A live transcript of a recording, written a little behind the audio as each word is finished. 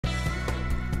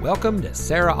Welcome to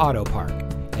Serra Auto Park,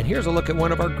 and here's a look at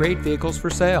one of our great vehicles for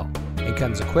sale. It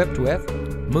comes equipped with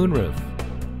moonroof,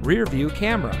 rear view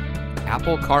camera,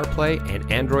 Apple CarPlay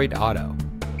and Android Auto,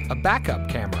 a backup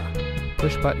camera,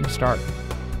 push button start,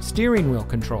 steering wheel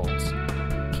controls,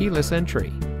 keyless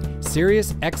entry,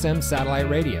 Sirius XM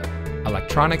satellite radio,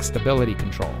 electronic stability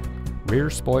control, rear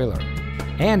spoiler,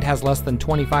 and has less than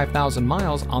 25,000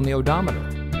 miles on the odometer.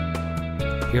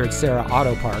 Here at Serra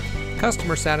Auto Park,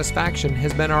 customer satisfaction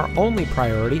has been our only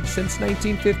priority since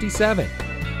 1957.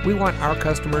 We want our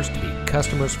customers to be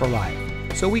customers for life,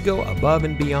 so we go above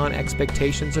and beyond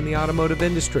expectations in the automotive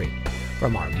industry.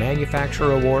 From our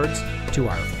manufacturer awards to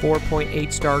our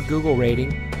 4.8-star Google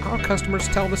rating, our customers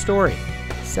tell the story.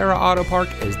 Serra Auto Park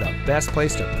is the best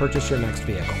place to purchase your next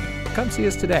vehicle. Come see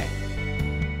us today.